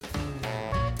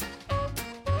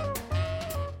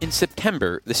In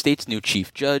September, the state's new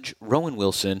chief judge, Rowan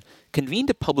Wilson, convened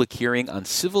a public hearing on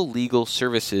civil legal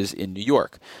services in New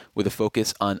York, with a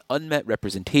focus on unmet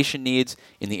representation needs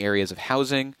in the areas of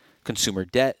housing, consumer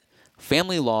debt,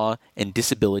 family law, and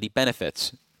disability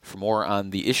benefits. For more on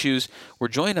the issues, we're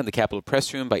joined on the Capitol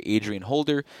Press Room by Adriene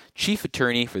Holder, chief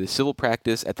attorney for the civil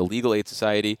practice at the Legal Aid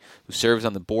Society, who serves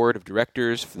on the board of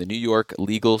directors for the New York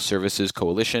Legal Services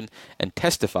Coalition and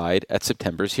testified at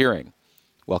September's hearing.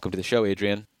 Welcome to the show,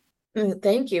 Adriene.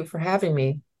 Thank you for having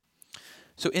me.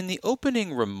 So in the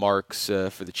opening remarks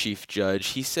for the chief judge,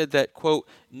 he said that, quote,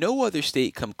 no other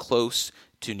state come close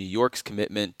to New York's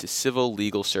commitment to civil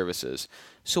legal services.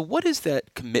 So what does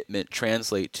that commitment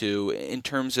translate to in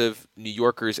terms of New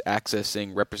Yorkers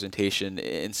accessing representation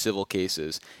in civil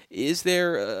cases? Is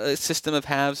there a system of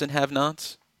haves and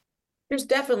have-nots? There's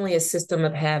definitely a system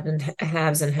of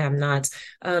haves and have-nots.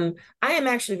 I am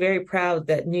actually very proud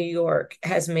that New York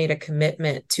has made a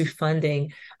commitment to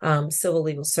funding civil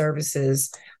legal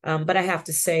services, but I have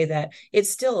to say that it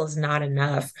still is not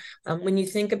enough. When you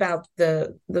think about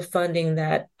the funding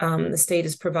that the state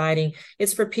is providing,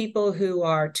 it's for people who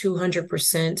are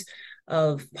 200%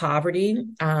 of poverty.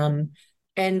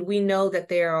 And we know that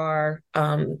there are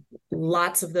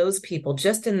lots of those people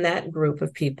just in that group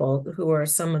of people who are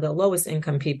some of the lowest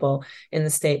income people in the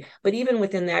state. But even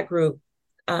within that group,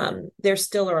 there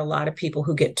still are a lot of people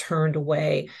who get turned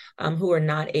away, who are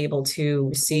not able to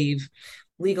receive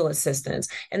legal assistance.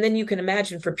 And then you can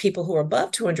imagine for people who are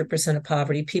above 200% of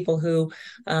poverty, people who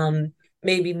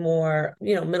maybe more,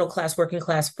 middle class, working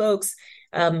class folks,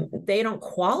 they don't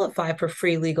qualify for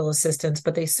free legal assistance,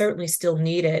 but they certainly still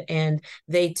need it. And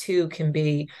they too can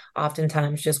be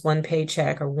oftentimes just one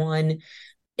paycheck or one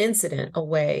incident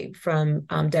away from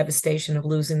devastation of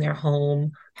losing their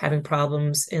home, having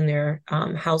problems in their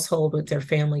household with their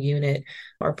family unit,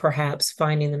 or perhaps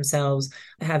finding themselves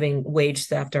having wage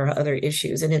theft or other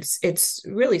issues. And it's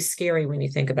really scary when you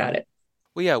think about it.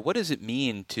 Well, yeah, what does it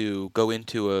mean to go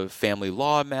into a family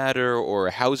law matter or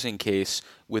a housing case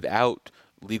without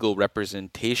legal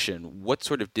representation? What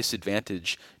sort of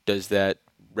disadvantage does that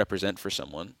represent for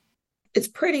someone? It's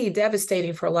pretty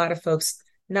devastating for a lot of folks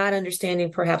not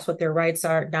understanding perhaps what their rights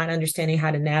are, not understanding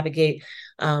how to navigate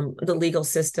the legal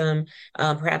system,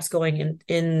 perhaps going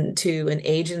into an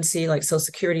agency like Social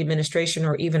Security Administration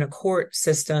or even a court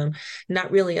system,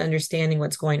 not really understanding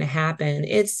what's going to happen.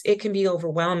 It can be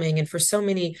overwhelming, and for so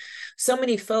many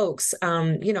folks,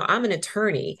 I'm an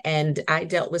attorney, and I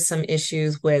dealt with some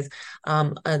issues with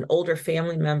an older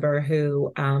family member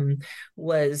who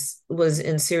was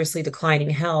in seriously declining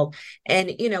health,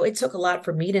 and it took a lot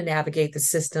for me to navigate the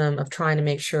system of trying to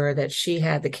make sure that she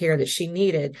had the care that she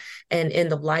needed and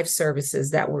end of life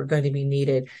services that were going to be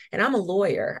needed. And I'm a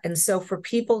lawyer. And so for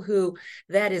people who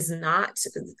that is not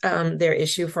their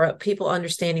issue, for people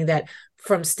understanding that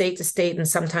from state to state and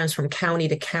sometimes from county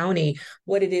to county,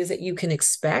 what it is that you can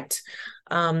expect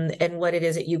and what it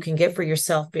is that you can get for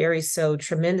yourself varies so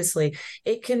tremendously.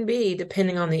 It can be,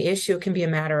 depending on the issue, it can be a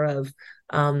matter of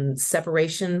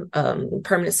separation,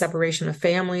 permanent separation of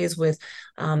families with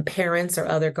parents or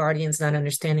other guardians not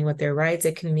understanding what their rights.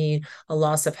 It can mean a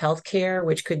loss of health care,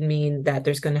 which could mean that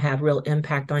there's going to have real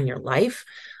impact on your life.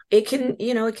 It can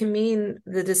mean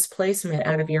the displacement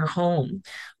out of your home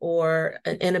or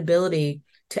an inability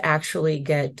to actually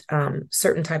get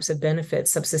certain types of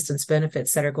benefits, subsistence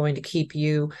benefits that are going to keep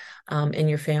you and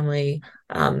your family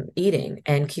eating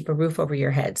and keep a roof over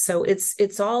your head. So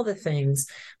it's all the things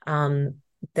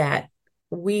that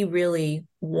we really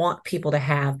want people to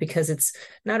have, because it's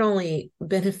not only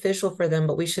beneficial for them,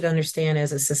 but we should understand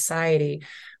as a society,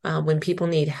 when people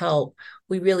need help,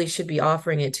 we really should be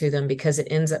offering it to them, because it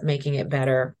ends up making it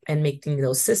better and making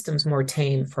those systems more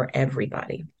tame for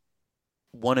everybody.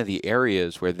 One of the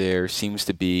areas where there seems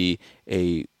to be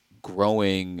a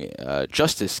growing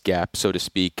justice gap, so to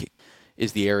speak,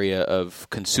 is the area of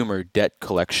consumer debt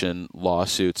collection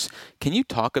lawsuits. Can you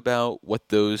talk about what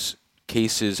those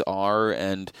cases are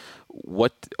and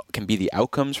what can be the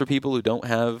outcomes for people who don't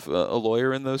have a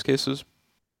lawyer in those cases?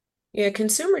 Yeah,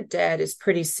 consumer debt is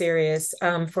pretty serious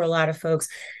for a lot of folks.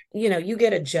 You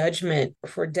get a judgment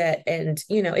for debt, and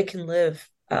it can live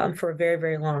for a very,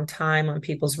 very long time on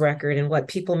people's record. And what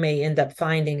people may end up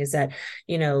finding is that,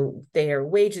 their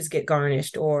wages get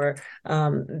garnished, or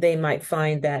they might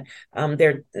find that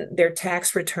their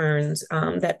tax returns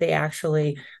that they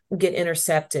actually get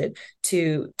intercepted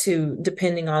to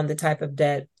depending on the type of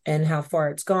debt and how far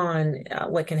it's gone,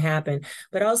 what can happen.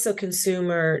 But also,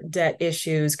 consumer debt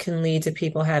issues can lead to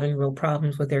people having real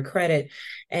problems with their credit.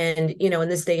 And, in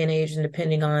this day and age, and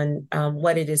depending on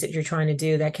what it is that you're trying to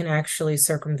do, that can actually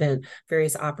circumvent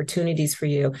various opportunities for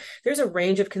you. There's a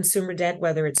range of consumer debt,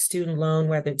 whether it's student loan,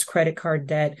 whether it's credit card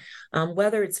debt,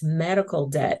 whether it's medical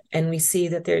debt. And we see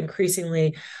that there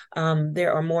increasingly,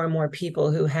 there are more and more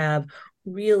people who have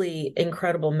really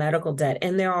incredible medical debt.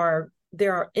 And there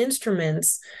are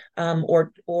instruments,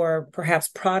 or perhaps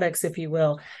products, if you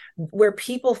will, where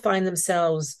people find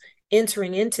themselves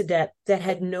entering into debt that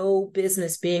had no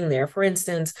business being there. For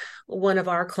instance, one of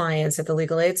our clients at the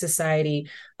Legal Aid Society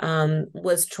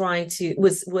was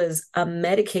a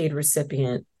Medicaid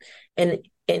recipient, and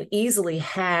easily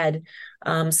had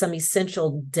some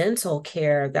essential dental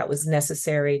care that was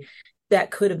necessary,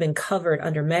 that could have been covered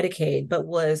under Medicaid, but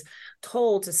was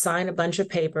told to sign a bunch of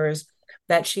papers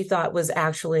that she thought was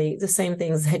actually the same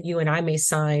things that you and I may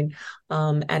sign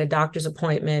at a doctor's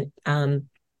appointment.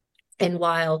 And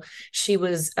while she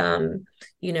was, in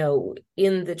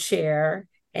the chair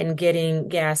and getting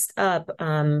gassed up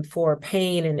for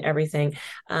pain and everything,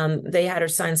 they had her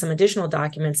sign some additional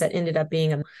documents that ended up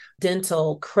being a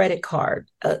dental credit card,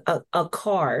 a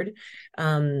card,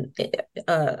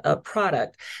 a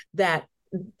product that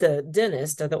the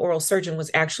dentist or the oral surgeon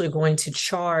was actually going to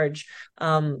charge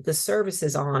the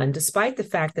services on, despite the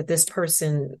fact that this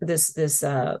person, this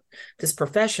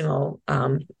professional,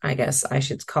 I guess I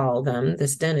should call them,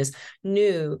 this dentist,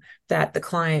 knew that the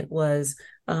client was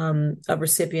a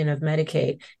recipient of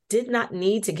Medicaid, did not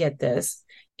need to get this,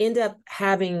 end up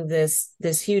having this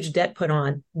huge debt put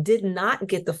on, did not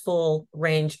get the full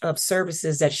range of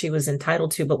services that she was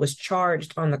entitled to, but was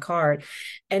charged on the card.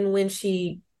 And when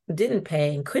she didn't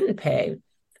pay and couldn't pay,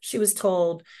 she was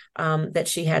told that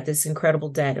she had this incredible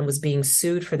debt and was being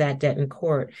sued for that debt in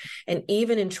court. And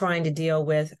even in trying to deal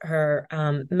with her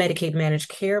Medicaid managed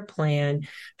care plan,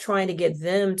 trying to get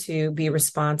them to be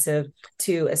responsive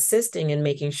to assisting and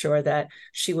making sure that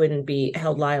she wouldn't be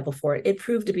held liable for it, it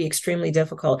proved to be extremely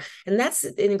difficult. And that's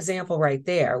an example right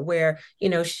there where,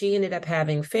 she ended up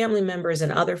having family members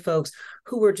and other folks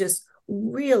who were just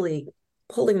really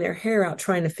pulling their hair out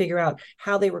trying to figure out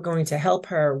how they were going to help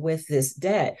her with this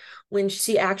debt, when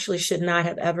she actually should not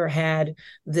have ever had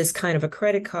this kind of a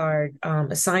credit card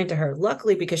assigned to her.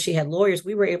 Luckily, because she had lawyers,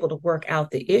 we were able to work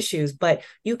out the issues. But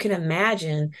you can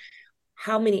imagine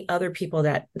how many other people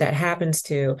that happens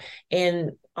to.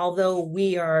 And although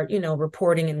we are,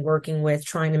 reporting and working with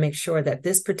trying to make sure that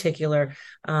this particular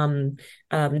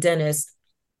dentist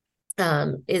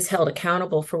is held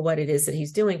accountable for what it is that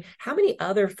he's doing, how many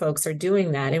other folks are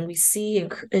doing that? And we see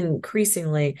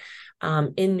increasingly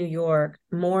in New York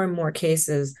more and more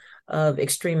cases of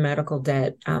extreme medical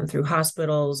debt through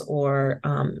hospitals or,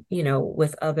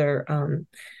 with other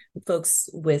folks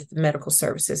with medical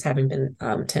services having been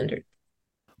tendered.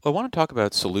 Well, I want to talk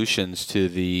about solutions to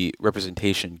the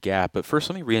representation gap, but first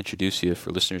let me reintroduce you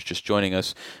for listeners just joining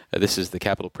us. This is the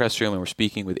Capitol Press Room, and we're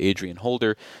speaking with Adriene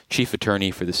Holder, Chief Attorney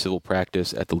for the Civil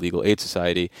Practice at the Legal Aid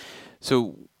Society.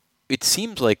 So it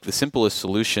seems like the simplest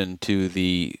solution to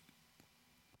the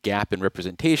gap in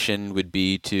representation would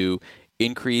be to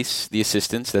increase the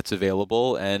assistance that's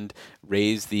available and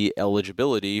raise the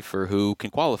eligibility for who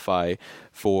can qualify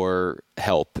for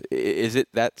help. Is it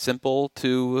that simple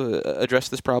to address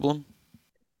this problem?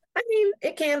 I mean,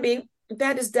 it can be.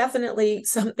 That is definitely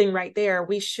something right there.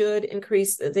 We should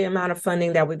increase the amount of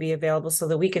funding that would be available so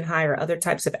that we can hire other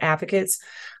types of advocates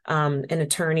and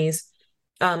attorneys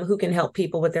who can help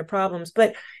people with their problems.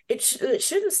 But it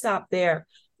shouldn't stop there.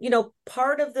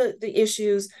 Part of the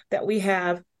issues that we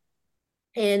have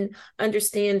and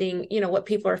understanding, what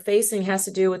people are facing has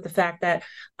to do with the fact that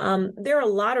there are a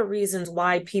lot of reasons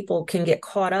why people can get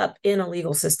caught up in a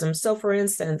legal system. So, for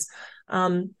instance,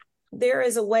 there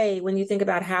is a way when you think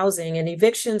about housing, and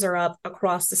evictions are up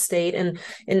across the state and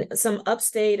in some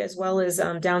upstate as well as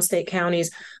downstate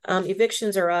counties.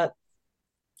 Evictions are up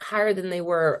higher than they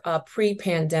were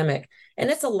pre-pandemic. And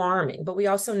it's alarming, but we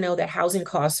also know that housing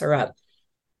costs are up.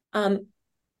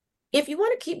 If you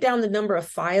want to keep down the number of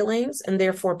filings and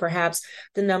therefore perhaps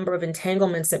the number of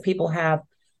entanglements that people have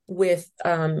with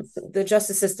the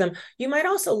justice system, you might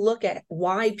also look at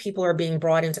why people are being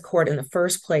brought into court in the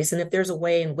first place, and if there's a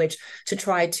way in which to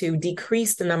try to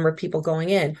decrease the number of people going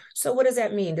in. So what does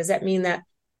that mean? Does that mean that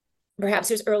perhaps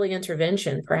there's early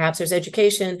intervention, perhaps there's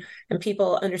education, and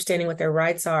people understanding what their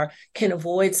rights are can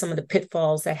avoid some of the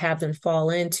pitfalls that have them fall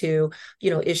into,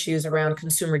 issues around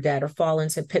consumer debt, or fall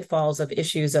into pitfalls of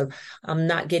issues of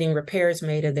not getting repairs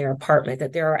made in their apartment,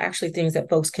 that there are actually things that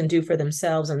folks can do for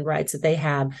themselves and rights that they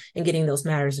have in getting those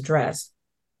matters addressed.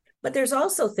 But there's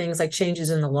also things like changes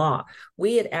in the law.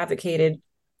 We had advocated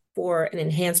for an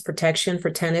enhanced protection for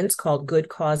tenants called good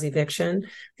cause eviction.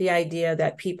 The idea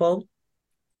that people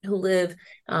who live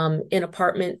in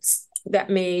apartments that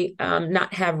may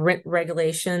not have rent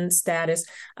regulation status,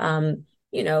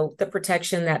 the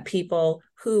protection that people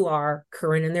who are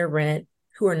current in their rent,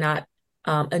 who are not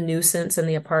a nuisance in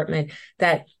the apartment,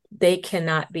 that they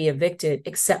cannot be evicted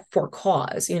except for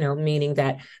cause, meaning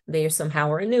that they somehow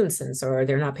are a nuisance or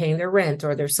they're not paying their rent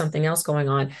or there's something else going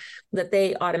on, that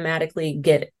they automatically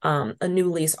get a new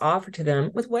lease offered to them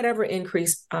with whatever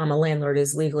increase a landlord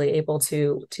is legally able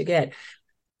to get.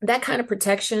 That kind of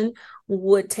protection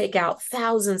would take out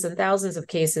thousands and thousands of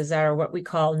cases that are what we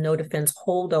call no defense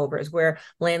holdovers, where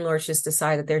landlords just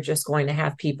decide that they're just going to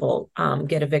have people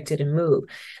get evicted and move.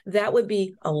 That would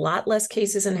be a lot less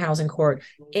cases in housing court,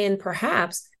 and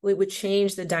perhaps we would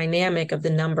change the dynamic of the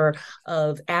number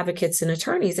of advocates and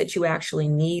attorneys that you actually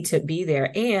need to be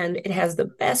there. And it has the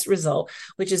best result,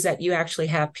 which is that you actually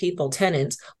have people,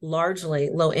 tenants,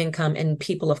 largely low income and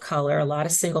people of color, a lot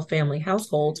of single family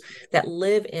households that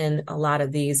live in a lot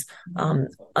of these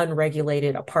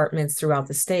unregulated apartments throughout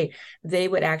the state. They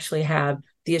would actually have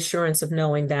the assurance of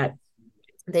knowing that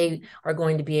they are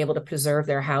going to be able to preserve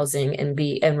their housing and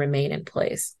remain in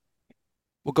place.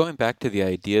 Well, going back to the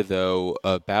idea, though,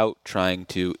 about trying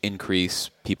to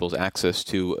increase people's access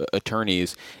to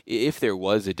attorneys, if there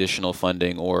was additional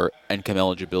funding or income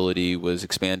eligibility was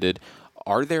expanded,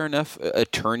 are there enough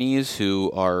attorneys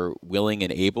who are willing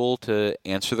and able to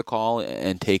answer the call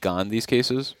and take on these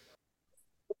cases?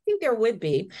 Think there would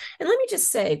be. And let me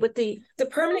just say, with the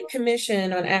Permanent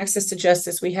Commission on Access to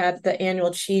Justice, we had the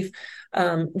annual chief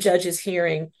judges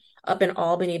hearing up in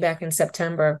Albany back in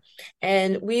September.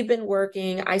 And we've been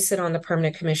working, I sit on the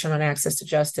Permanent Commission on Access to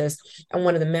Justice. I'm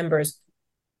one of the members.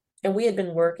 And we had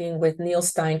been working with Neil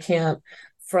Steinkamp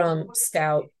from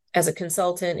Stout as a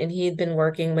consultant, and he had been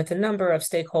working with a number of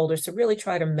stakeholders to really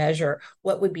try to measure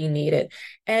what would be needed.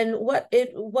 And what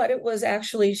it was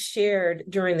actually shared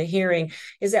during the hearing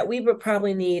is that we would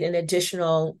probably need an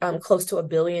additional close to $1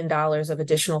 billion of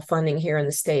additional funding here in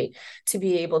the state to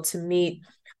be able to meet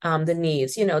the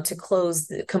needs,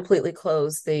 to completely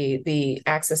close the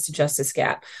access to justice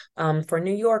gap for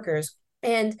New Yorkers.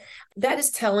 And that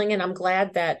is telling, and I'm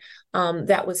glad that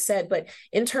that was said. But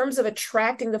in terms of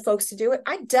attracting the folks to do it,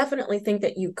 I definitely think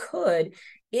that you could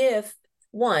if,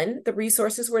 one, the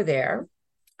resources were there.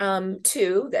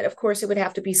 Two, that of course it would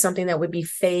have to be something that would be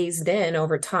phased in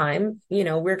over time.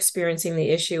 We're experiencing the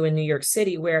issue in New York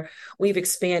City where we've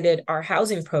expanded our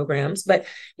housing programs, but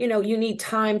you need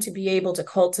time to be able to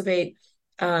cultivate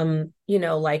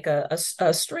like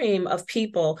a stream of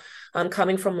people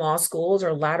coming from law schools or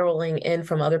lateraling in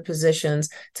from other positions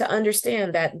to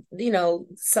understand that,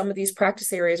 some of these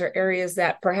practice areas are areas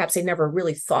that perhaps they never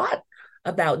really thought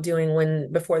about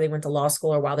doing before they went to law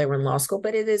school or while they were in law school,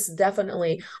 but it is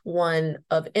definitely one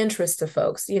of interest to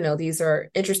folks. These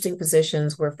are interesting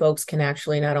positions where folks can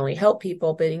actually not only help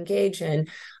people, but engage in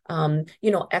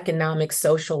economic,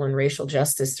 social, and racial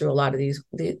justice through a lot of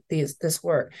this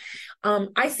work.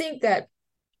 I think that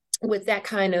with that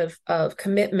kind of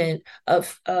commitment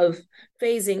of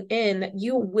phasing in,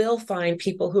 you will find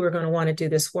people who are going to want to do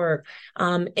this work.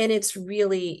 And it's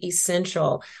really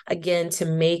essential, again, to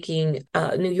making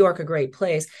New York a great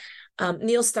place.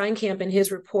 Neil Steinkamp, in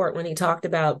his report, when he talked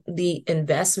about the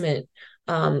investment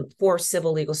for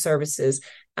civil legal services,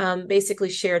 basically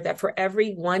shared that for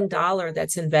every $1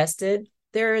 that's invested,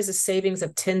 there is a savings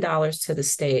of $10 to the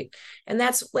state. And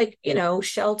that's like,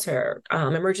 shelter,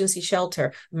 emergency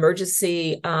shelter,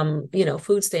 emergency,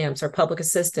 food stamps or public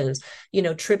assistance,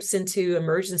 trips into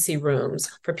emergency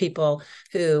rooms for people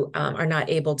who are not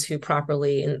able to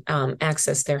properly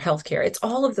access their health care. It's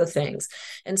all of the things.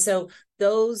 And so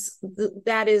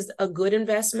that is a good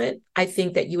investment. I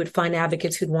think that you would find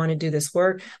advocates who'd want to do this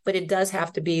work, but it does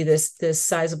have to be this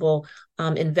sizable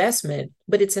investment,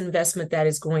 but it's an investment that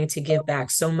is going to give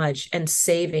back so much and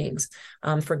savings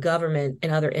for government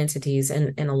and other entities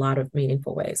in a lot of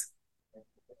meaningful ways.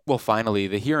 Well, finally,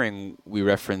 the hearing we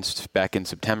referenced back in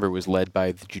September was led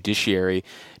by the judiciary.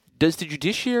 Does the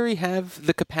judiciary have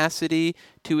the capacity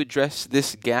to address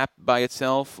this gap by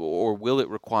itself, or will it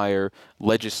require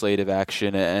legislative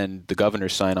action and the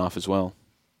governor's sign off as well?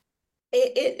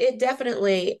 It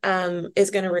definitely is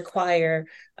going to require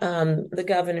the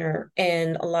governor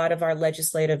and a lot of our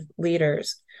legislative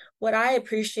leaders. What I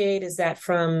appreciate is that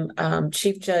from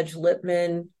Chief Judge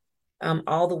Lippman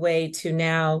all the way to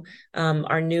now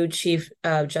our new Chief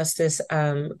Justice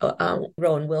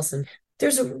Rowan Wilson,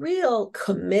 there's a real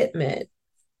commitment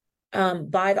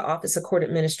by the Office of Court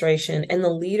Administration and the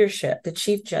leadership, the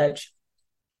chief judge,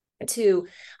 to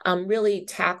really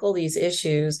tackle these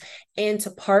issues and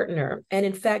to partner. And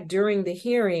in fact, during the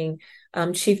hearing,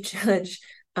 Chief Judge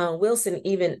Wilson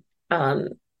even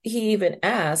he even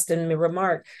asked and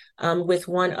remarked with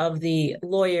one of the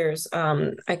lawyers,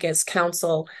 I guess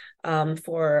counsel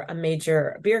for a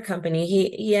major beer company.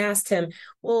 He asked him,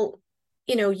 well,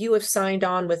 you have signed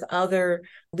on with other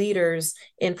leaders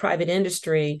in private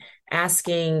industry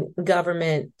asking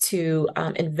government to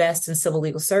invest in civil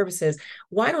legal services.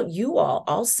 Why don't you all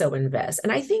also invest?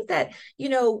 And I think that,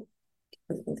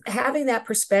 having that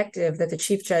perspective that the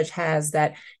chief judge has,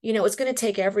 that it's going to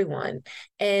take everyone,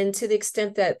 and to the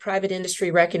extent that private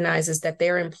industry recognizes that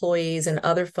their employees and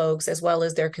other folks as well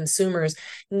as their consumers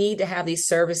need to have these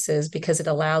services because it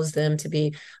allows them to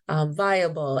be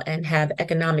viable and have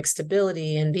economic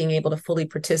stability and being able to fully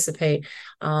participate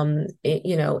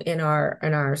in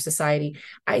our society.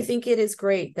 I think it is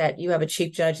great that you have a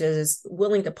chief judge that is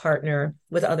willing to partner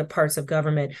with other parts of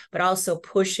government, but also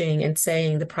pushing and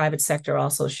saying the private sector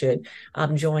also should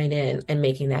join in and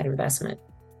making that investment.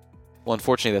 Well,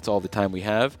 unfortunately, that's all the time we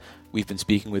have. We've been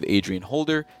speaking with Adriene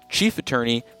Holder, Chief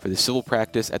Attorney for the Civil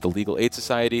Practice at the Legal Aid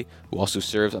Society, who also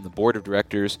serves on the Board of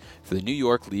Directors for the New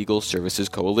York Legal Services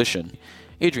Coalition.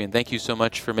 Adriene, thank you so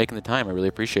much for making the time. I really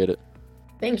appreciate it.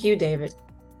 Thank you, David.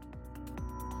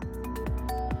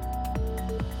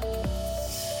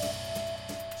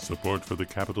 Support for the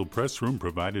Capitol Press Room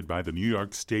provided by the New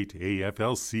York State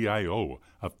AFL-CIO,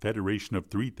 a federation of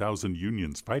 3,000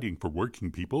 unions fighting for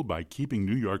working people by keeping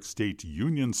New York State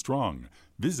union strong.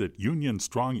 Visit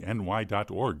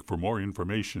unionstrongny.org for more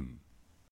information.